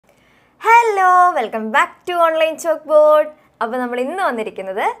Hello welcome back to online chalk board. അപ്പോൾ നമ്മൾ ഇന്ന്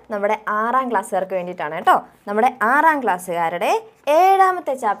വന്നിരിക്കുന്നത് നമ്മുടെ 6ാം ക്ലാസ്സുകാർക്ക് വേണ്ടിയിട്ടാണ് കേട്ടോ. നമ്മുടെ 6ാം ക്ലാസ്സുകാരുടെ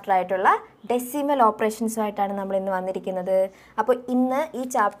 7ാമത്തെ ചാപ്റ്റർ ആയിട്ടുള്ള ഡെസിമൽ ഓപ്പറേഷൻസുമായിട്ടാണ് നമ്മൾ ഇന്ന് വന്നിരിക്കുന്നത്. അപ്പോൾ ഇന്ന് ഈ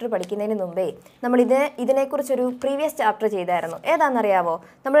ചാപ്റ്റർ പഠിക്കുന്നതിന് മുമ്പേ ഇതിനെക്കുറിച്ചൊരു പ്രീവിയസ് ചാപ്റ്റർ ചെയ്തായിരുന്നു. ഏതാണെന്നറിയാവോ?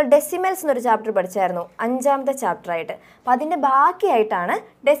 നമ്മൾ ഡെസിമൽസ് എന്നൊരു ചാപ്റ്റർ പഠിച്ചായിരുന്നു, 5ാമത്തെ ചാപ്റ്ററായിട്ട്. അപ്പോൾ അതിൻ്റെ ബാക്കിയായിട്ടാണ്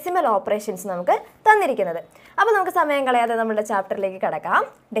ഡെസിമൽ ഓപ്പറേഷൻസ് നമുക്ക് തന്നിരിക്കുന്നത്. അപ്പോൾ നമുക്ക് സമയം കളയാതെ നമ്മുടെ ചാപ്റ്ററിലേക്ക് കടക്കാം.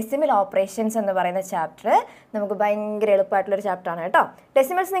 ഡെസിമൽ ഓപ്പറേഷൻസ് എന്ന് പറയുന്ന ചാപ്റ്റർ നമുക്ക് ഭയങ്കര എളുപ്പമായിട്ടുള്ളൊരു ചാപ്റ്ററാണ് കേട്ടോ.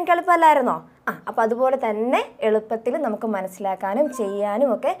 ഡെസിമൽസ് നിങ്ങൾക്ക് എളുപ്പമല്ലായിരുന്നോ? അപ്പോൾ അതുപോലെ തന്നെ എളുപ്പത്തിൽ നമുക്ക് മനസ്സിലാക്കാനും ചെയ്യാനും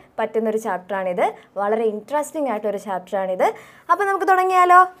ഒക്കെ പറ്റുന്നൊരു ചാപ്റ്ററാണിത്. വളരെ ഇൻട്രസ്റ്റിംഗ് ആയിട്ടൊരു ചാപ്റ്ററാണിത്. അപ്പോൾ നമുക്ക്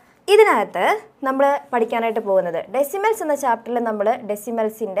തുടങ്ങിയാലോ? ഇതിനകത്ത് നമ്മൾ പഠിക്കാനായിട്ട് പോകുന്നത് ഡെസിമൽസ് എന്ന ചാപ്റ്ററിൽ നമ്മൾ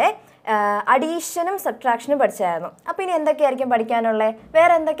ഡെസിമൽസിൻ്റെ അഡീഷനും സബ്ട്രാക്ഷനും പഠിച്ചായിരുന്നു. അപ്പോൾ ഇനി എന്തൊക്കെയായിരിക്കും പഠിക്കാനുള്ളത്?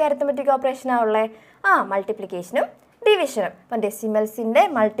 വേറെ എന്തൊക്കെ അരിത്തമെറ്റിക് ഓപ്പറേഷനാണ് ഉള്ളത്? മൾട്ടിപ്ലിക്കേഷനും ഡിവിഷനും. അപ്പം ഡെസിമൽസിൻ്റെ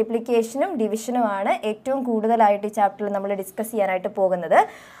മൾട്ടിപ്ലിക്കേഷനും ഡിവിഷനുമാണ് ഏറ്റവും കൂടുതലായിട്ട് ഈ ചാപ്റ്ററിൽ നമ്മൾ ഡിസ്കസ് ചെയ്യാനായിട്ട് പോകുന്നത്.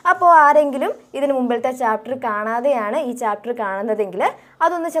 അപ്പോൾ ആരെങ്കിലും ഇതിന് മുമ്പിലത്തെ ചാപ്റ്റർ കാണാതെയാണ് ഈ ചാപ്റ്റർ കാണുന്നതെങ്കിൽ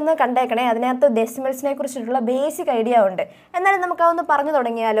അതൊന്ന് ചെന്ന് കണ്ടേക്കണേ. അതിനകത്ത് ഡെസിമൽസിനെ കുറിച്ചിട്ടുള്ള ബേസിക് ഐഡിയ ഉണ്ട്. എന്നാലും നമുക്ക് അതൊന്ന് പറഞ്ഞു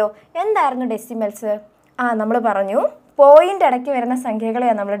തുടങ്ങിയാലോ? എന്തായിരുന്നു ഡെസിമൽസ്? നമ്മൾ പറഞ്ഞു പോയിൻ്റ് ഇടയ്ക്ക് വരുന്ന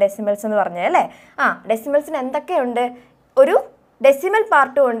സംഖ്യകളെയാണ് നമ്മൾ ഡെസിമൽസ് എന്ന് പറഞ്ഞത് അല്ലേ? ഡെസിമൽസിന് എന്തൊക്കെയുണ്ട്? ഒരു ഡെസിമൽ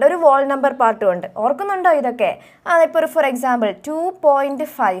പാർട്ടും ഉണ്ട്, ഒരു വോൾ നമ്പർ പാർട്ടും ഉണ്ട്. ഓർക്കുന്നുണ്ടോ ഇതൊക്കെ? ഇപ്പോൾ ഒരു ഫോർ എക്സാമ്പിൾ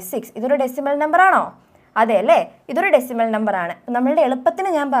 2.56 ഇതൊരു ഡെസിമൽ നമ്പറാണോ? അതെ അല്ലേ, ഇതൊരു ഡെസിമൽ നമ്പറാണ്. നമ്മളുടെ എളുപ്പത്തിന്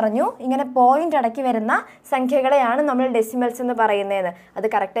ഞാൻ പറഞ്ഞു ഇങ്ങനെ പോയിൻ്റ് അടക്കി വരുന്ന സംഖ്യകളെയാണ് നമ്മൾ ഡെസിമൽസ് എന്ന് പറയുന്നതെന്ന്. അത്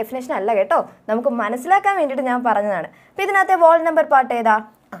കറക്റ്റ് ഡെഫിനേഷൻ അല്ല കേട്ടോ, നമുക്ക് മനസ്സിലാക്കാൻ വേണ്ടിയിട്ട് ഞാൻ പറഞ്ഞതാണ്. അപ്പോൾ ഇതിനകത്തെ വോൾ നമ്പർ പാർട്ട് ഏതാ?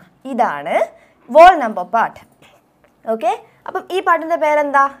 ഇതാണ് വോൾ നമ്പർ പാർട്ട്. ഓക്കെ, അപ്പം ഈ പാർട്ടിൻ്റെ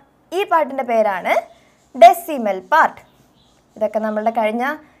പേരെന്താ? ഈ പാർട്ടിൻ്റെ പേരാണ് ഡെസിമൽ പാർട്ട്. ഇതൊക്കെ നമ്മളുടെ കഴിഞ്ഞ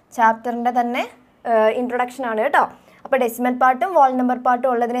ചാപ്റ്ററിൻ്റെ തന്നെ ഇൻട്രൊഡക്ഷനാണ് കേട്ടോ. അപ്പോൾ ഡെസിമൽ പാർട്ടും വോൾ നമ്പർ പാർട്ടും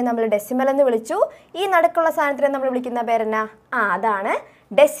ഉള്ളതിനെ നമ്മൾ ഡെസിമൽ എന്ന് വിളിച്ചു. ഈ നടുക്കുള്ള സാധനത്തിനെ നമ്മൾ വിളിക്കുന്ന പേരെന്നാ? അതാണ്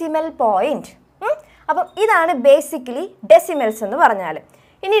ഡെസിമൽ പോയിന്റ്. അപ്പം ഇതാണ് ബേസിക്കലി ഡെസിമൽസ് എന്ന് പറഞ്ഞാൽ.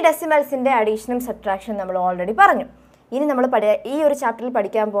 ഇനി ഡെസിമൽസിൻ്റെ അഡീഷനും സബ്ട്രാക്ഷനും നമ്മൾ ഓൾറെഡി പറഞ്ഞു. ഇനി നമ്മൾ ഈ ഒരു ചാപ്റ്ററിൽ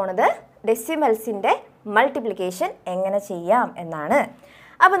പഠിക്കാൻ പോണത് ഡെസിമൽസിൻ്റെ മൾട്ടിപ്ലിക്കേഷൻ എങ്ങനെ ചെയ്യാം എന്നാണ്.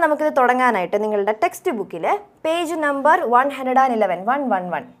 അപ്പോൾ നമുക്കിത് തുടങ്ങാനായിട്ട് നിങ്ങളുടെ ടെക്സ്റ്റ് ബുക്കിൽ പേജ് നമ്പർ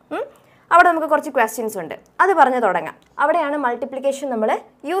 111 അവിടെ നമുക്ക് കുറച്ച് ക്വസ്റ്റ്യൻസ് ഉണ്ട്, അത് പറഞ്ഞ് തുടങ്ങാം. അവിടെയാണ് മൾട്ടിപ്ലിക്കേഷൻ നമ്മൾ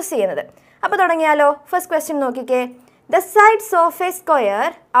യൂസ് ചെയ്യുന്നത്. അപ്പോൾ തുടങ്ങിയാലോ? ഫസ്റ്റ് ക്വസ്റ്റ്യൻ നോക്കിക്കേ. The sides of A square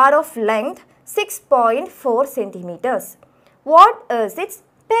R of length 6.4 cm. What is it's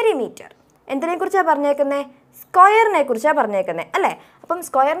perimeter? എന്തിനെ കുറിച്ചാണ് പറഞ്ഞേക്കുന്നത്? സ്ക്വയറിനെ കുറിച്ചാണ് പറഞ്ഞേക്കുന്നത് അല്ലേ? അപ്പം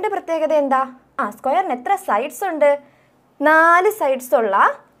സ്ക്വയറിൻ്റെ പ്രത്യേകത എന്താ? സ്ക്വയറിന് എത്ര സൈഡ്സ് ഉണ്ട്? 4 സൈഡ്സ് ഉള്ള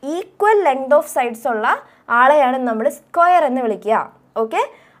ഈക്വൽ ലെങ്ത് ഓഫ് സൈഡ്സ് ഉള്ള ആളെയാണ് നമ്മൾ സ്ക്വയർ എന്ന് വിളിക്കുക. ഓക്കെ,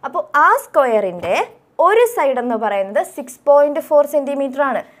 അപ്പോൾ ആ സ്ക്വയറിൻ്റെ ഒരു സൈഡ് എന്ന് പറയുന്നത് 6.4 cm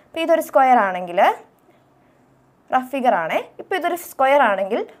ആണ്. ഇപ്പോൾ ഇതൊരു സ്ക്വയർ ആണെങ്കിൽ, റഫ് ഫിഗർ ആണ്, ഇപ്പോൾ ഇതൊരു സ്ക്വയർ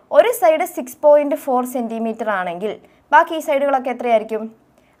ആണെങ്കിൽ ഒരു സൈഡ് 6.4 cm ആണെങ്കിൽ ബാക്കി ഈ സൈഡുകളൊക്കെ എത്രയായിരിക്കും?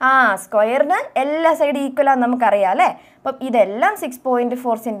 സ്ക്വയറിന് എല്ലാ സൈഡും ഈക്വലാന്ന് നമുക്കറിയാം അല്ലേ? അപ്പം ഇതെല്ലാം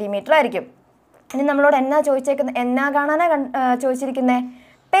 6.4 cm ആയിരിക്കും. ഇനി നമ്മളോട് എന്നാ ചോദിച്ചേക്കുന്നത്? എന്നാ കാണാനാ ചോദിച്ചിരിക്കുന്നത്?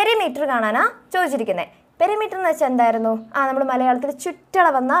 പെരിമീറ്റർ കാണാനാ ചോദിച്ചിരിക്കുന്നത്. പെരിമീറ്റർ എന്ന് വെച്ചാൽ എന്തായിരുന്നു? നമ്മൾ മലയാളത്തിൽ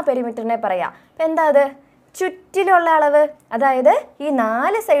ചുറ്റളവെന്നാ പെരിമീറ്ററിനെ പറയാം. അപ്പം എന്താ അത്? ചുറ്റിലുള്ള അളവ്. അതായത് ഈ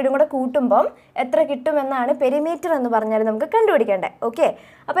 4 സൈഡും കൂടെ കൂട്ടുമ്പം എത്ര കിട്ടുമെന്നാണ് പെരിമീറ്റർ എന്ന് പറഞ്ഞാൽ നമുക്ക് കണ്ടുപിടിക്കേണ്ടത്. ഓക്കെ,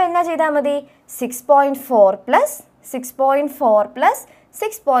 അപ്പോൾ എന്നാ ചെയ്താൽ മതി? 6.4 പ്ലസ് 6.4 പ്ലസ്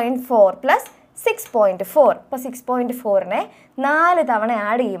 6.4 പ്ലസ് 6.4. ഇപ്പോൾ 6.4നെ 4 തവണ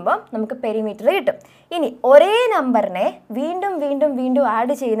ആഡ് ചെയ്യുമ്പോൾ നമുക്ക് പെരിമീറ്റർ കിട്ടും. ഇനി ഒരേ നമ്പറിനെ വീണ്ടും വീണ്ടും വീണ്ടും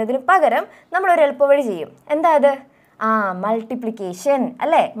ആഡ് ചെയ്യുന്നതിന് പകരം നമ്മളൊരു എളുപ്പവഴി ചെയ്യും. എന്താ അത്? മൾട്ടിപ്ലിക്കേഷൻ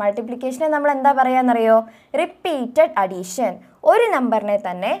അല്ലേ? മൾട്ടിപ്ലിക്കേഷനെ നമ്മൾ എന്താ പറയാന്നറിയോ? Repeated addition. ഒരു നമ്പറിനെ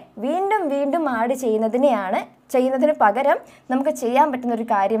തന്നെ വീണ്ടും വീണ്ടും ആഡ് ചെയ്യുന്നതിന് പകരം നമുക്ക് ചെയ്യാൻ പറ്റുന്ന ഒരു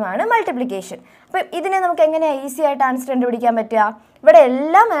കാര്യമാണ് മൾട്ടിപ്ലിക്കേഷൻ. അപ്പം ഇതിനെ നമുക്ക് എങ്ങനെയാണ് ഈസി ആയിട്ട് ആൻസർ കണ്ടുപിടിക്കാൻ പറ്റുക? ഇവിടെ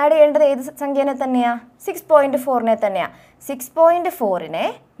എല്ലാം ആഡ് ചെയ്യേണ്ടത് ഏത് സംഖ്യേനെ തന്നെയാണ്? 6.4നെ തന്നെയാണ്. 6.4നെ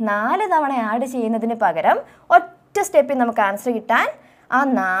 4 തവണ ആഡ് ചെയ്യുന്നതിന് പകരം ഒറ്റ സ്റ്റെപ്പിൽ നമുക്ക് ആൻസർ കിട്ടാൻ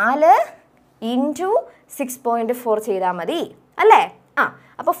 4 × 6.4 ചെയ്താൽ മതി അല്ലേ?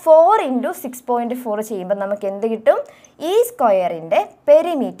 അപ്പോൾ 4 × 6.4 ചെയ്യുമ്പോൾ നമുക്ക് എന്ത് കിട്ടും? ഈ സ്ക്വയറിൻ്റെ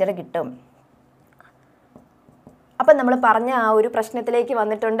പെരിമീറ്റർ കിട്ടും. അപ്പം നമ്മൾ പറഞ്ഞ ആ ഒരു പ്രശ്നത്തിലേക്ക്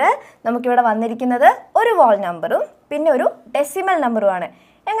വന്നിട്ടുണ്ട്. നമുക്കിവിടെ വന്നിരിക്കുന്നത് ഒരു വോൾ നമ്പറും പിന്നെ ഒരു ഡെസിമൽ നമ്പറുമാണ്.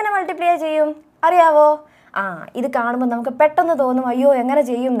 എങ്ങനെ മൾട്ടിപ്ലൈ ചെയ്യും അറിയാവോ? ഇത് കാണുമ്പോൾ നമുക്ക് പെട്ടെന്ന് തോന്നും അയ്യോ എങ്ങനെ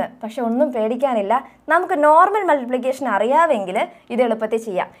ചെയ്യുമെന്ന്. പക്ഷെ ഒന്നും പേടിക്കാനില്ല. നമുക്ക് നോർമൽ മൾട്ടിപ്ലിക്കേഷൻ അറിയാമെങ്കിൽ ഇത് എളുപ്പത്തിൽ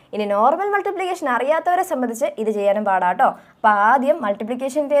ചെയ്യാം. ഇനി നോർമൽ മൾട്ടിപ്ലിക്കേഷൻ അറിയാത്തവരെ സംബന്ധിച്ച് ഇത് ചെയ്യാനും പാടാട്ടോ. അപ്പോൾ ആദ്യം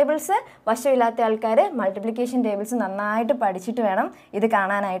മൾട്ടിപ്ലിക്കേഷൻ ടേബിൾസ് വശമില്ലാത്ത ആൾക്കാർ മൾട്ടിപ്ലിക്കേഷൻ ടേബിൾസ് നന്നായിട്ട് പഠിച്ചിട്ട് വേണം ഇത്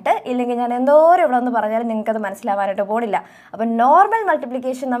കാണാനായിട്ട്. ഇല്ലെങ്കിൽ ഞാൻ എന്തോരം ഇവിടെ ഒന്ന് പറഞ്ഞാലും നിങ്ങൾക്കത് മനസ്സിലാവാനായിട്ട് പോടില്ല. അപ്പം നോർമൽ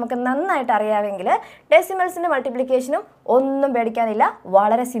മൾട്ടിപ്ലിക്കേഷൻ നമുക്ക് നന്നായിട്ട് അറിയാമെങ്കിൽ ഡെസിമൽസിൻ്റെ മൾട്ടിപ്ലിക്കേഷനും ഒന്നും പേടിക്കാനില്ല,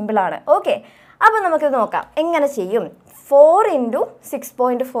 വളരെ സിമ്പിളാണ്. ഓക്കെ, അപ്പോൾ നമുക്കിത് നോക്കാം എങ്ങനെ ചെയ്യും. 4 ×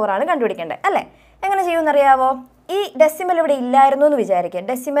 6.4 ആണ് കണ്ടുപിടിക്കേണ്ടത് അല്ലേ? എങ്ങനെ ചെയ്യുമെന്നറിയാവോ? ഈ ഡെസിമൽ ഇവിടെ ഇല്ലായിരുന്നു എന്ന് വിചാരിക്കുക,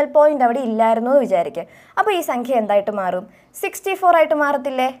 ഡെസിമൽ പോയിന്റ് അവിടെ ഇല്ലായിരുന്നു എന്ന് വിചാരിക്കുക. അപ്പോൾ ഈ സംഖ്യ എന്തായിട്ട് മാറും? 64 ആയിട്ട്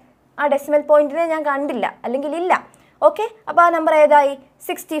മാറത്തില്ലേ? ആ ഡെസിമൽ പോയിന്റിനെ ഞാൻ കണ്ടില്ല അല്ലെങ്കിൽ ഇല്ല. ഓക്കെ, അപ്പോൾ ആ നമ്പർ ഏതായി?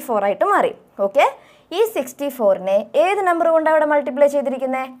 64 ആയിട്ട് മാറി. ഓക്കെ, ഈ 64നെ ഏത് നമ്പർ കൊണ്ട് അവിടെ മൾട്ടിപ്ലൈ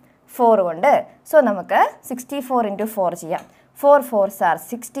ചെയ്തിരിക്കുന്നത്? 4 കൊണ്ട്. സോ നമുക്ക് 64 × 4 ചെയ്യാം. 4 4s are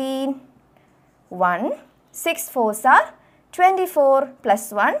 16, 1 6 4s are 24 plus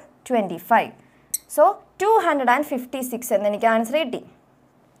 1 25. So 256 എന്ന് എനിക്ക് ആൻസർ കിട്ടി.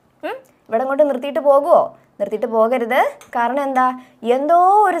 ഇവിടെ കൊണ്ട് നിർത്തിയിട്ട് പോകുമോ? നിർത്തിയിട്ട് പോകരുത്. കാരണം എന്താ, എന്തോ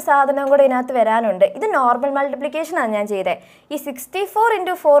ഒരു സാധനം കൂടെ ഇതിനകത്ത് വരാനുണ്ട്. ഇത് നോർമൽ മൾട്ടിപ്ലിക്കേഷനാണ് ഞാൻ ചെയ്തത്. ഈ 64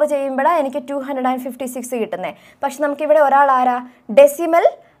 × 4 ചെയ്യുമ്പോഴാണ് എനിക്ക് 256 കിട്ടുന്നത്. പക്ഷെ നമുക്കിവിടെ ഒരാൾ ആരാ? ഡെസിമൽ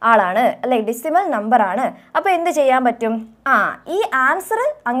ആളാണ് അല്ലേ, ഡെസിമൽ നമ്പറാണ്. അപ്പോൾ എന്ത് ചെയ്യാൻ പറ്റും? ഈ ആൻസർ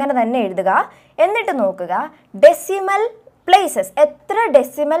അങ്ങനെ തന്നെ എഴുതുക. എന്നിട്ട് നോക്കുക ഡെസിമൽ പ്ലേസസ്, എത്ര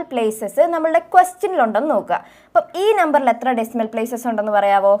ഡെസിമൽ പ്ലേസസ് നമ്മളുടെ ക്വസ്റ്റ്യനിലുണ്ടെന്ന് നോക്കുക. അപ്പം ഈ നമ്പറിൽ എത്ര ഡെസിമൽ പ്ലേസസ് ഉണ്ടെന്ന്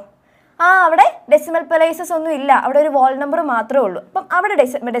പറയാവോ? അവിടെ ഡെസിമൽ പ്ലേസസ് ഒന്നും ഇല്ല, അവിടെ ഒരു വോൾ നമ്പർ മാത്രമേ ഉള്ളൂ. അപ്പം അവിടെ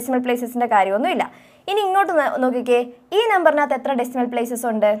ഡെസിമൽ പ്ലേസസിൻ്റെ കാര്യമൊന്നുമില്ല. ഇനി ഇങ്ങോട്ട് നോക്കിക്കേ, ഈ നമ്പറിനകത്ത് എത്ര ഡെസിമൽ പ്ലേസസ്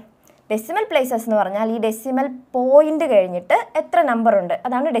ഉണ്ട്? ഡെസിമൽ പ്ലേസസ് എന്ന് പറഞ്ഞാൽ ഈ ഡെസിമൽ പോയിന്റ് കഴിഞ്ഞിട്ട് എത്ര നമ്പർ ഉണ്ട്,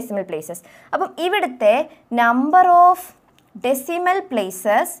 അതാണ് ഡെസിമൽ പ്ലേസസ്. അപ്പം ഇവിടുത്തെ നമ്പർ ഓഫ് ഡെസിമൽ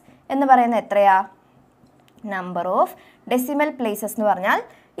പ്ലേസസ് എന്ന് പറയുന്നത് എത്രയാ? നമ്പർ ഓഫ് ഡെസിമൽ പ്ലേസസ് എന്ന് പറഞ്ഞാൽ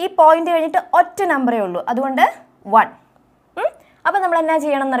ഈ പോയിന്റ് കഴിഞ്ഞിട്ട് ഒറ്റ നമ്പറേ ഉള്ളൂ, അതുകൊണ്ട് 1. അപ്പോൾ നമ്മൾ എന്നാ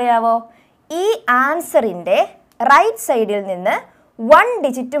ചെയ്യണം എന്നറിയാവോ? ഈ ആൻസറിൻ്റെ റൈറ്റ് സൈഡിൽ നിന്ന് 1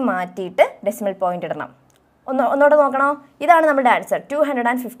 ഡിജിറ്റ് മാറ്റിയിട്ട് ഡെസിമൽ പോയിന്റ് ഇടണം. ഒന്നുകൂടെ നോക്കണോ? ഇതാണ് നമ്മുടെ ആൻസർ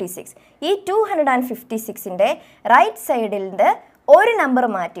 256. ഈ 256ൻ്റെ റൈറ്റ് സൈഡിൻ്റെ ഒരു നമ്പർ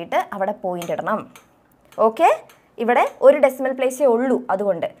മാറ്റിയിട്ട് അവിടെ പോയിന്റ് ഇടണം. ഓക്കെ, ഇവിടെ ഒരു ഡെസിമൽ പ്ലേസേ ഉള്ളൂ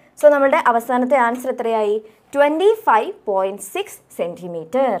അതുകൊണ്ട്. സോ നമ്മുടെ അവസാനത്തെ ആൻസർ എത്രയായി? 25.6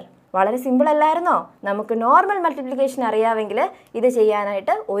 സെൻറ്റിമീറ്റർ. വളരെ സിമ്പിൾ അല്ലായിരുന്നോ? നമുക്ക് നോർമൽ മൾട്ടിപ്ലിക്കേഷൻ അറിയാമെങ്കിൽ ഇത്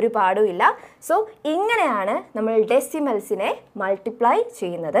ചെയ്യാനായിട്ട് ഒരു പാടുമില്ല. സോ ഇങ്ങനെയാണ് നമ്മൾ ഡെസിമൽസിനെ മൾട്ടിപ്ലൈ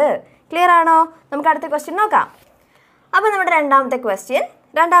ചെയ്യുന്നത്. ക്ലിയർ ആണോ? നമുക്ക് അടുത്ത ക്വസ്റ്റ്യൻ നോക്കാം. അപ്പോൾ നമ്മുടെ രണ്ടാമത്തെ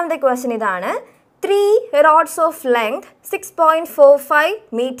ക്വസ്റ്റ്യൻ ഇതാണ്. 3 rods of length 6.45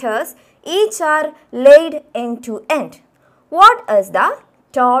 meters each are laid end to end. What is the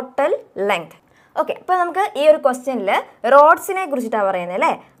total length? Okay, അപ്പോൾ നമുക്ക് ഈ ഒരു ക്വസ്റ്റ്യനിൽ റോഡ്സിനെ കുറിച്ചിട്ടാണ് പറയുന്നത്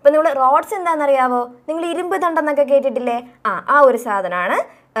അല്ലേ? അപ്പോൾ നിങ്ങൾ റോഡ്സ് എന്താണെന്നറിയാവോ? നിങ്ങൾ ഇരുമ്പ് തണ്ടെന്നൊക്കെ കേട്ടിട്ടില്ലേ? ആ ഒരു സാധനമാണ്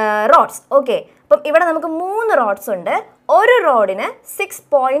റോഡ്സ്. ഓക്കെ, അപ്പം ഇവിടെ നമുക്ക് 3 റോഡ്സ് ഉണ്ട്. ഒരു റോഡിന്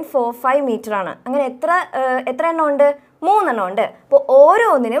 6.45 മീറ്റർ ആണ്. അങ്ങനെ എത്ര എണ്ണം ഉണ്ട്? 3 എണ്ണം ഉണ്ട്. അപ്പോൾ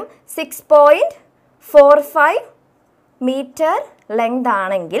ഓരോന്നിനും 6.45 മീറ്റർ ലെങ്ത്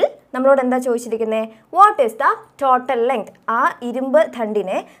ആണെങ്കിൽ നമ്മളോട് എന്താ ചോദിച്ചിരിക്കുന്നത്? What is the total length? ആ ഇരുമ്പ്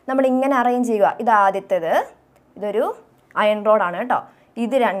തണ്ടിനെ നമ്മൾ ഇങ്ങനെ അറേഞ്ച് ചെയ്യുക. ഇത് ആദ്യത്തേത്, ഇതൊരു അയൺ റോഡാണ് കേട്ടോ.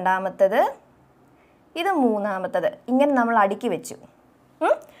 ഇത് രണ്ടാമത്തേത്, ഇത് മൂന്നാമത്തേത്. ഇങ്ങനെ നമ്മൾ അടുക്കി വെച്ചു.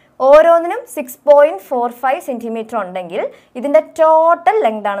 ഓരോന്നിനും 6.45 സെൻറ്റിമീറ്റർ ഉണ്ടെങ്കിൽ ഇതിൻ്റെ ടോട്ടൽ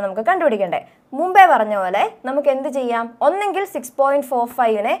ലെങ്ത് ആണ് നമുക്ക് കണ്ടുപിടിക്കേണ്ടത്. മുമ്പേ പറഞ്ഞ പോലെ നമുക്ക് എന്ത് ചെയ്യാം? ഒന്നെങ്കിൽ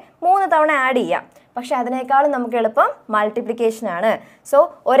 6.45നെ 3 തവണ ആഡ് ചെയ്യാം. പക്ഷെ അതിനേക്കാളും നമുക്ക് എളുപ്പം മൾട്ടിപ്ലിക്കേഷൻ ആണ്. സോ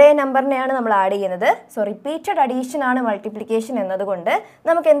ഒരേ നമ്പറിനെയാണ് നമ്മൾ ആഡ് ചെയ്യുന്നത്. സോ റിപ്പീറ്റഡ് അഡീഷൻ ആണ് മൾട്ടിപ്ലിക്കേഷൻ എന്നതുകൊണ്ട്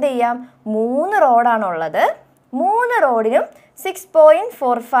നമുക്ക് എന്ത് ചെയ്യാം? 3 റോഡാണുള്ളത്. 3 റോഡിനും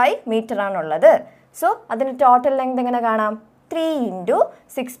 6.45 മീറ്റർ ആണുള്ളത്. സോ അതിന് ടോട്ടൽ ലെങ്ത് എങ്ങനെ കാണാം? 3 ×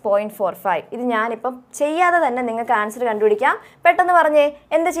 6.45. ഇത് ഞാനിപ്പം ചെയ്യാതെ തന്നെ നിങ്ങൾക്ക് ആൻസർ കണ്ടുപിടിക്കാം. പെട്ടെന്ന് പറഞ്ഞേ,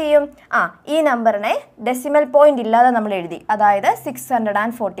 എന്ത് ചെയ്യും? ഈ നമ്പറിനെ ഡെസിമൽ പോയിന്റ് ഇല്ലാതെ നമ്മൾ എഴുതി, അതായത്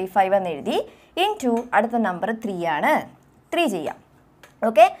 645 എന്ന് എഴുതി. ഇൻടു അടുത്ത നമ്പർ 3 ആണ്. 3 ചെയ്യാം.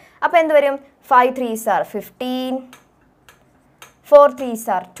 ഓക്കെ, അപ്പോൾ എന്ത് വരും? 5 3s are 15, 4 3s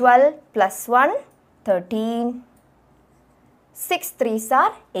are 12 plus 1 13, 6 3s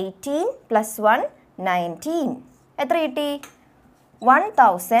are 18 plus 1 19. എത്ര കിട്ടി?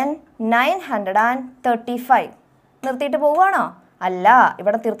 1935. നിർത്തിയിട്ട് പോവുകയാണോ? അല്ല,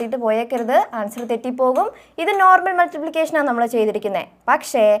 ഇവിടെ നിർത്തിയിട്ട് പോയേക്കരുത്, ആൻസർ തെറ്റിപ്പോകും. ഇത് നോർമൽ മൾട്ടിപ്ലിക്കേഷനാണ് നമ്മൾ ചെയ്തിരിക്കുന്നത്.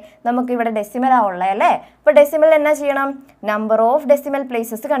 പക്ഷേ നമുക്കിവിടെ ഡെസിമലാണ് ഉള്ളത് അല്ലേ? അപ്പോൾ ഡെസിമൽ എന്നാ ചെയ്യണം? നമ്പർ ഓഫ് ഡെസിമൽ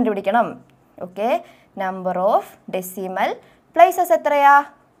പ്ലേസസ് കണ്ടുപിടിക്കണം. Okay, number of decimal places എത്രയാ?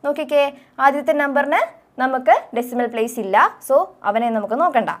 നോക്കിക്കേ, ആദ്യത്തെ നമ്പറിന് നമുക്ക് ഡെസിമൽ പ്ലേസ് ഇല്ല. സോ അവനെ നമുക്ക്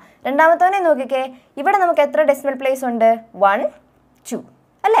നോക്കണ്ട. രണ്ടാമത്തവനെ നോക്കിക്കേ. ഇവിടെ നമുക്ക് എത്ര ഡെസിമൽ പ്ലേസ് ഉണ്ട്? 1 2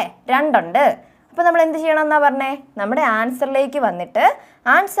 അല്ലേ? 2 ഉണ്ട്. അപ്പോൾ നമ്മൾ എന്ത് ചെയ്യണം എന്നാ പറഞ്ഞേ? നമ്മുടെ ആൻസറിലേക്ക് വന്നിട്ട്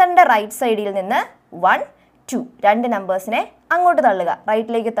ആൻസറിൻ്റെ റൈറ്റ് സൈഡിൽ നിന്ന് 1 2 രണ്ട് നമ്പേഴ്സിനെ അങ്ങോട്ട് തള്ളുക,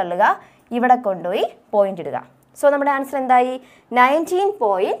 റൈറ്റിലേക്ക് തള്ളുക, ഇവിടെ കൊണ്ടുപോയി പോയിന്റ് ഇടുക. സോ നമ്മുടെ ആൻസർ എന്തായി?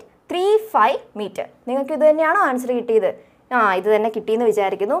 19.35 മീറ്റർ. നിങ്ങൾക്ക് ഇത് തന്നെയാണോ ആൻസർ കിട്ടിയത്? ഇത് തന്നെ കിട്ടിയെന്ന്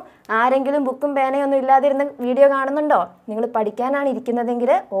വിചാരിക്കുന്നു. ആരെങ്കിലും ബുക്കും പേനയൊന്നും ഇല്ലാതിരുന്ന് വീഡിയോ കാണുന്നുണ്ടോ? നിങ്ങൾ പഠിക്കാനാണ്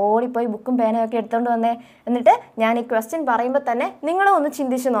ഇരിക്കുന്നതെങ്കിൽ ഓടിപ്പോയി ബുക്കും പേനയൊക്കെ എടുത്തുകൊണ്ട് വന്നേ. എന്നിട്ട് ഞാൻ ഈ ക്വസ്റ്റ്യൻ പറയുമ്പോൾ തന്നെ നിങ്ങളും ഒന്ന്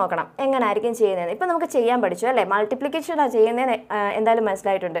ചിന്തിച്ച് നോക്കണം എങ്ങനെ ആയിരിക്കും ചെയ്യുന്നത്. ഇപ്പം നമുക്ക് ചെയ്യാൻ പഠിച്ചു അല്ലേ? മൾട്ടിപ്ലിക്കേഷനാണ് ചെയ്യുന്നതെന്ന് എന്തായാലും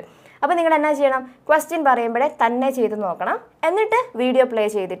മനസ്സിലായിട്ടുണ്ട്. അപ്പോൾ നിങ്ങൾ എന്നാ ചെയ്യണം? ക്വസ്റ്റ്യൻ പറയുമ്പോഴേ തന്നെ ചെയ്ത് നോക്കണം. എന്നിട്ട് വീഡിയോ പ്ലേ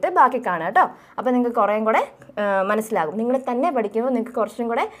ചെയ്തിട്ട് ബാക്കി കാണുക കേട്ടോ. അപ്പോൾ നിങ്ങൾക്ക് കുറേയും കൂടെ മനസ്സിലാകും. നിങ്ങൾ തന്നെ പഠിക്കുമ്പോൾ നിങ്ങൾക്ക് കുറച്ചും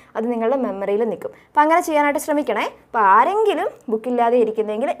കൂടെ അത് നിങ്ങളുടെ മെമ്മറിയിൽ നിൽക്കും. അപ്പോൾ അങ്ങനെ ചെയ്യാനായിട്ട് ശ്രമിക്കണേ. അപ്പോൾ ആരെങ്കിലും ബുക്കില്ലാതെ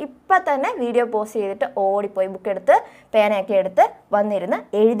ഇരിക്കുന്നെങ്കിൽ ഇപ്പം തന്നെ വീഡിയോ പോസ് ചെയ്തിട്ട് ഓടിപ്പോയി ബുക്ക് എടുത്ത് പേനയൊക്കെ എടുത്ത് വന്നിരുന്ന്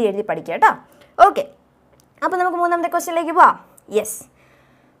എഴുതി പഠിക്കുക കേട്ടോ. ഓക്കെ, അപ്പോൾ നമുക്ക് മൂന്നാമത്തെ ക്വസ്റ്റ്യനിലേക്ക് പോവാം. യെസ്,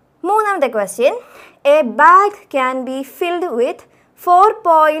 മൂന്നാമത്തെ question. A bag can be filled with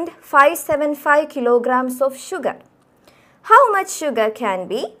 4.575 kilograms of sugar. How much sugar can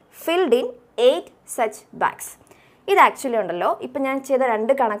be filled in 8 such bags? ഇത് ആക്ച്വലി ഉണ്ടല്ലോ, ഇപ്പം ഞാൻ ചെയ്ത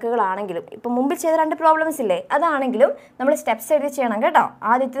 2 കണക്കുകളാണെങ്കിലും ഇപ്പം മുമ്പിൽ ചെയ്ത 2 പ്രോബ്ലംസ് ഇല്ലേ, അതാണെങ്കിലും നമ്മൾ സ്റ്റെപ്സ് എഴുതി ചെയ്യണം കേട്ടോ.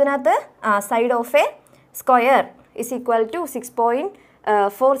 ആദ്യത്തിനകത്ത് side of A square is equal to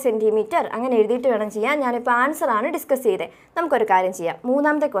 6.4 centimetre അങ്ങനെ എഴുതിയിട്ട് വേണം ചെയ്യാൻ. ഞാനിപ്പോൾ ആൻസറാണ് ഡിസ്കസ് ചെയ്തത്. നമുക്കൊരു കാര്യം ചെയ്യാം.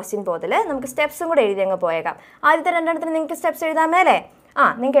 മൂന്നാമത്തെ ക്വസ്റ്റ്യൻ പോതിൽ നമുക്ക് സ്റ്റെപ്സും കൂടെ എഴുതി അങ്ങ് പോയേക്കാം. ആദ്യത്തെ 2 നിങ്ങൾക്ക് സ്റ്റെപ്സ് എഴുതാൻ മേലേ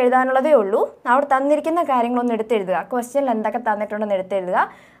നിങ്ങൾക്ക് എഴുതാനുള്ളതേ ഉള്ളൂ. അവിടെ തന്നിരിക്കുന്ന കാര്യങ്ങളൊന്നും എടുത്തെഴുതുക. ക്വസ്റ്റ്യനിൽ എന്തൊക്കെ തന്നിട്ടുണ്ടെന്ന് എടുത്തെഴുതുക.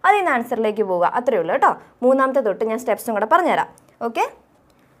 അതിൽ നിന്ന് ആൻസറിലേക്ക് പോവുക. അത്രയേ ഉള്ളൂ കേട്ടോ. മൂന്നാമത്തെ തൊട്ട് ഞാൻ സ്റ്റെപ്സും കൂടെ പറഞ്ഞുതരാം. ഓക്കെ,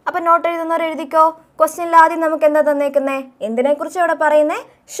 അപ്പം നോട്ട് എഴുതുന്നവർ എഴുതിക്കോ. ക്വസ്റ്റ്യനിൽ ആദ്യം നമുക്ക് എന്താ തന്നേക്കുന്നത്? എന്തിനെക്കുറിച്ചാണ് ഇവിടെ പറയുന്നത്?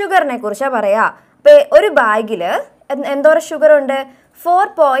 ഷുഗറിനെ കുറിച്ചാണ് പറയുക. അപ്പോൾ ഒരു ബാഗിൽ എന്തോരം ഷുഗർ ഉണ്ട്?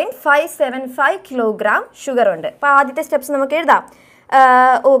 4.575 കിലോഗ്രാം ഷുഗർ ഉണ്ട്. അപ്പോൾ ആദ്യത്തെ സ്റ്റെപ്സ് നമുക്ക് എഴുതാം.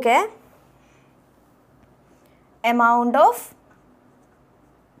 Okay, amount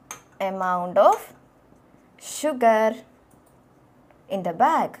of sugar in the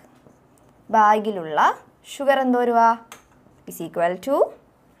bag. ബാഗിലുള്ള sugar എന്തോരുവാ? is equal to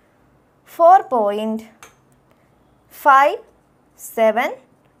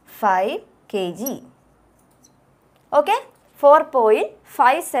 4.575 kg. Okay,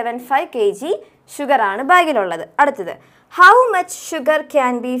 4.575 kg ഷുഗറാണ് ബാഗിലുള്ളത്. അടുത്തത്, how much sugar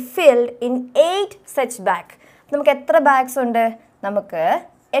can be filled in 8 such bag. നമുക്ക് എത്ര ബാഗ്സ് ഉണ്ട്? നമുക്ക്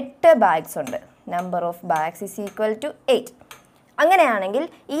 8 ബാഗ്സ് ഉണ്ട്. Number of bags is equal to 8. അങ്ങനെയാണെങ്കിൽ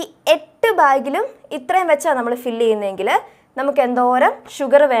ഈ 8 ബാഗിലും ഇത്രയും വെച്ചാൽ നമ്മൾ ഫില്ല് ചെയ്യുന്നതെങ്കിൽ നമുക്ക് എന്തോരം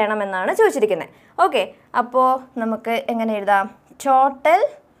ഷുഗർ വേണമെന്നാണ് ചോദിച്ചിരിക്കുന്നത്. ഓക്കെ, അപ്പോൾ നമുക്ക് എങ്ങനെ എഴുതാം? ടോട്ടൽ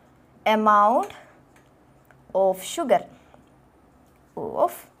എമൗണ്ട് ഓഫ് ഷുഗർ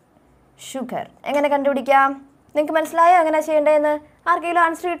എങ്ങനെ കണ്ടുപിടിക്കാം? നിങ്ങൾക്ക് മനസ്സിലായോ എങ്ങനെ ചെയ്യേണ്ടതെന്ന്? ആർക്കെങ്കിലും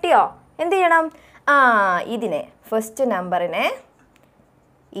ആൻസർ കിട്ടിയോ? എന്ത് ചെയ്യണം? ഇതിനെ ഫസ്റ്റ് നമ്പറിനെ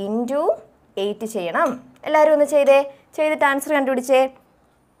ഇൻറ്റു 8 ചെയ്യണം. എല്ലാവരും ഒന്ന് ചെയ്തിട്ട് ആൻസർ കണ്ടുപിടിച്ചേ.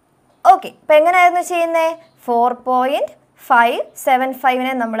 ഓക്കെ, ഇപ്പം എങ്ങനെയായിരുന്നു ചെയ്യുന്നത്?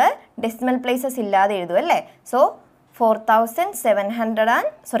 4.575നെ നമ്മൾ ഡെസിമൽ പ്ലേസസ് ഇല്ലാതെ എഴുതും അല്ലേ? സോ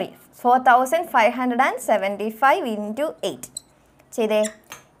 4,575 ഇൻറ്റു 8 ചെയ്തേ.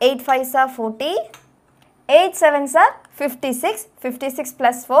 8 5s are 40, 8 7s are 56, 56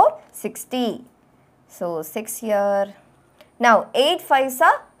 plus 4 60. So 6 here. Now 8 5s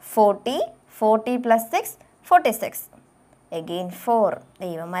are 40, 40 plus 6 46. Again 4.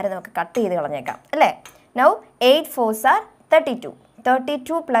 ദൈവന്മാരെ നമുക്ക് കട്ട് ചെയ്ത് കളഞ്ഞേക്കാം അല്ലേ? Now 8 4s are 32,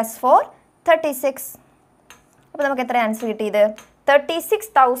 32 plus 4 36. അപ്പോൾ നമുക്ക് എത്ര ആൻസർ കിട്ടിയത്?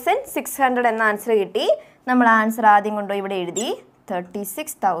 36,600 എന്ന ആൻസർ കിട്ടി. നമ്മൾ ആൻസർ ആദ്യം കൊണ്ടുപോയി ഇവിടെ എഴുതി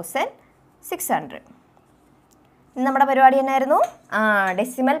 36,600. നമ്മുടെ പരിപാടി എന്നായിരുന്നു?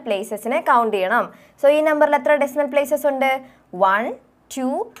 ഡെസിമൽ പ്ലേസസിനെ കൗണ്ട് ചെയ്യണം. സോ ഈ നമ്പറിൽ എത്ര ഡെസിമൽ പ്ലേസസ് ഉണ്ട്? 1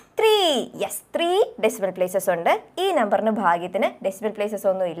 2 3. യെസ്, 3 ഡെസിമൽ പ്ലേസസ് ഉണ്ട്. ഈ നമ്പറിന് ഭാഗ്യത്തിന് ഡെസിമൽ പ്ലേസസ്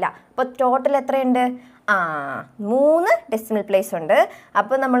ഒന്നും ഇല്ല. അപ്പോൾ ടോട്ടൽ എത്രയുണ്ട്? 3 ഡെസിമൽ പ്ലേസ് ഉണ്ട്.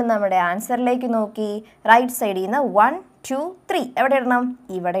 അപ്പോൾ നമ്മൾ നമ്മുടെ ആൻസറിലേക്ക് നോക്കി റൈറ്റ് സൈഡിൽ നിന്ന് 1 2 3 എവിടെ ഇടണം?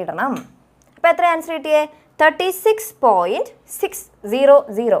 ഇവിടെ ഇടണം. അപ്പോൾ എത്ര ആൻസർ കിട്ടിയേ?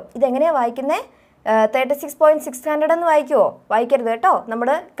 36.600. ഇതെങ്ങനെയാണ് വായിക്കുന്നത്? 36.600 എന്ന് വായിക്കുമോ? വായിക്കരുത് കേട്ടോ. നമ്മൾ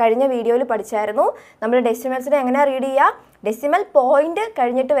കഴിഞ്ഞ വീഡിയോയിൽ പഠിച്ചായിരുന്നു നമ്മൾ ഡെസിമൽസിനെ എങ്ങനെയാണ് റീഡ് ചെയ്യുക. ഡെസിമൽ പോയിന്റ്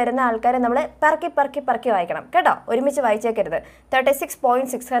കഴിഞ്ഞിട്ട് വരുന്ന ആൾക്കാരെ നമ്മൾ പറക്കി വായിക്കണം കേട്ടോ. ഒരുമിച്ച് വായിച്ചേക്കരുത്.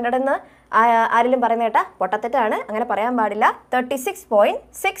 36.600 എന്ന് ആരെങ്കിലും പറയുന്ന കേട്ടാ പൊട്ടത്തെറ്റാണ്. അങ്ങനെ പറയാൻ പാടില്ല.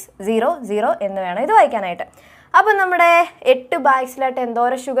 36.600 എന്ന് വേണം ഇത് വായിക്കാനായിട്ട്. അപ്പോൾ നമ്മുടെ 8 ബാഗ്സിലായിട്ട്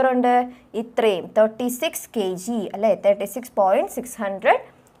എന്തോരം ഷുഗർ ഉണ്ട്? ഇത്രയും 36 kg അല്ലേ, 36.600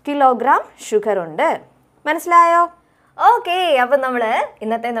 കിലോഗ്രാം ഷുഗർ ഉണ്ട്. മനസ്സിലായോ? ഓക്കെ, അപ്പം നമ്മൾ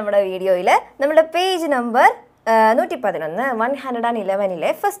ഇന്നത്തെ നമ്മുടെ വീഡിയോയിൽ നമ്മുടെ പേജ് നമ്പർ 111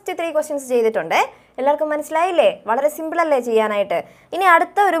 111 ഫസ്റ്റ് 3 ക്വസ്റ്റ്യൻസ് ചെയ്തിട്ടുണ്ട്. എല്ലാവർക്കും മനസ്സിലായില്ലേ? വളരെ സിമ്പിൾ അല്ലേ ചെയ്യാനായിട്ട്? ഇനി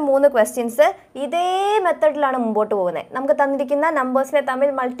അടുത്ത ഒരു 3 ക്വസ്റ്റ്യൻസ് ഇതേ മെത്തഡിലാണ് മുമ്പോട്ട് പോകുന്നത്. നമുക്ക് തന്നിരിക്കുന്ന നമ്പേഴ്സിനെ തമ്മിൽ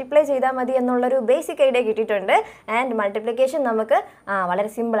മൾട്ടിപ്ലൈ ചെയ്താൽ മതി എന്നുള്ളൊരു ബേസിക് ഐഡിയ കിട്ടിയിട്ടുണ്ട്. ആൻഡ് മൾട്ടിപ്ലിക്കേഷൻ നമുക്ക് വളരെ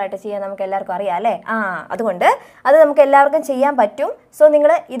സിമ്പിളായിട്ട് ചെയ്യാൻ നമുക്ക് എല്ലാവർക്കും അറിയാം അല്ലേ? അതുകൊണ്ട് അത് നമുക്ക് എല്ലാവർക്കും ചെയ്യാൻ പറ്റും. സോ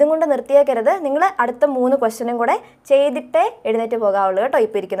നിങ്ങൾ ഇതും കൊണ്ട് നിർത്തിയേക്കരുത്. നിങ്ങൾ അടുത്ത 3 ക്വസ്റ്റ്യനും കൂടെ ചെയ്തിട്ടേ എഴുന്നേറ്റ് പോകാവുള്ളൂ കേട്ടോ.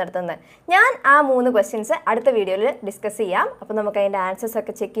 ഇപ്പോൾ ഇരിക്കുന്നിടത്തുനിന്ന് ഞാൻ ആ 3 ക്വസ്റ്റ്യൻസ് അടുത്ത വീഡിയോയിൽ ഡിസ്കസ് ചെയ്യാം. അപ്പോൾ നമുക്ക് അതിൻ്റെ ആൻസേഴ്സ്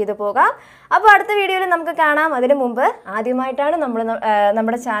ഒക്കെ ചെക്ക് ചെയ്ത് പോകാം. അപ്പോൾ അടുത്ത വീഡിയോയിൽ നമുക്ക് കാണാം. അതിന് മുമ്പ് ആദ്യമായിട്ടാണ്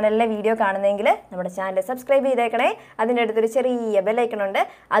നമ്മുടെ ചാനലിലെ വീഡിയോ കാണുന്നതെങ്കിൽ നമ്മുടെ ചാനൽ സബ്സ്ക്രൈബ് ചെയ്തേക്കണേ. അതിൻ്റെ അടുത്തൊരു ചെറിയ ബെല്ലൈക്കൺ ഉണ്ട്,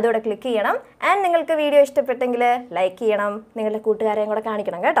 അതുകൂടെ ക്ലിക്ക് ചെയ്യണം. ആൻഡ് നിങ്ങൾക്ക് വീഡിയോ ഇഷ്ടപ്പെട്ടെങ്കിൽ ലൈക്ക് ചെയ്യണം, നിങ്ങളുടെ കൂട്ടുകാരെയും കൂടെ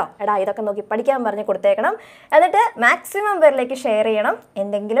കാണിക്കണം കേട്ടോ. എടാ ഇതൊക്കെ നോക്കി പഠിക്കാൻ പറഞ്ഞ് കൊടുത്തേക്കണം. എന്നിട്ട് മാക്സിമം പേരിലേക്ക് ഷെയർ ചെയ്യണം.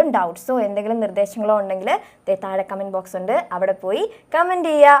 എന്തെങ്കിലും ഡൗട്ട്സോ എന്തെങ്കിലും നിർദ്ദേശങ്ങളോ ഉണ്ടെങ്കിൽ താഴെ കമൻറ്റ് ബോക്സ് ഉണ്ട്, അവിടെ പോയി കമൻറ്റ്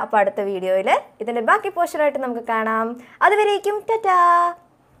ചെയ്യുക. അപ്പോൾ അടുത്ത വീഡിയോയിൽ ഇതിൻ്റെ ബാക്കി പോർഷനായിട്ട് നമുക്ക് കാണാം. അതുവരേക്കും ടാറ്റാ.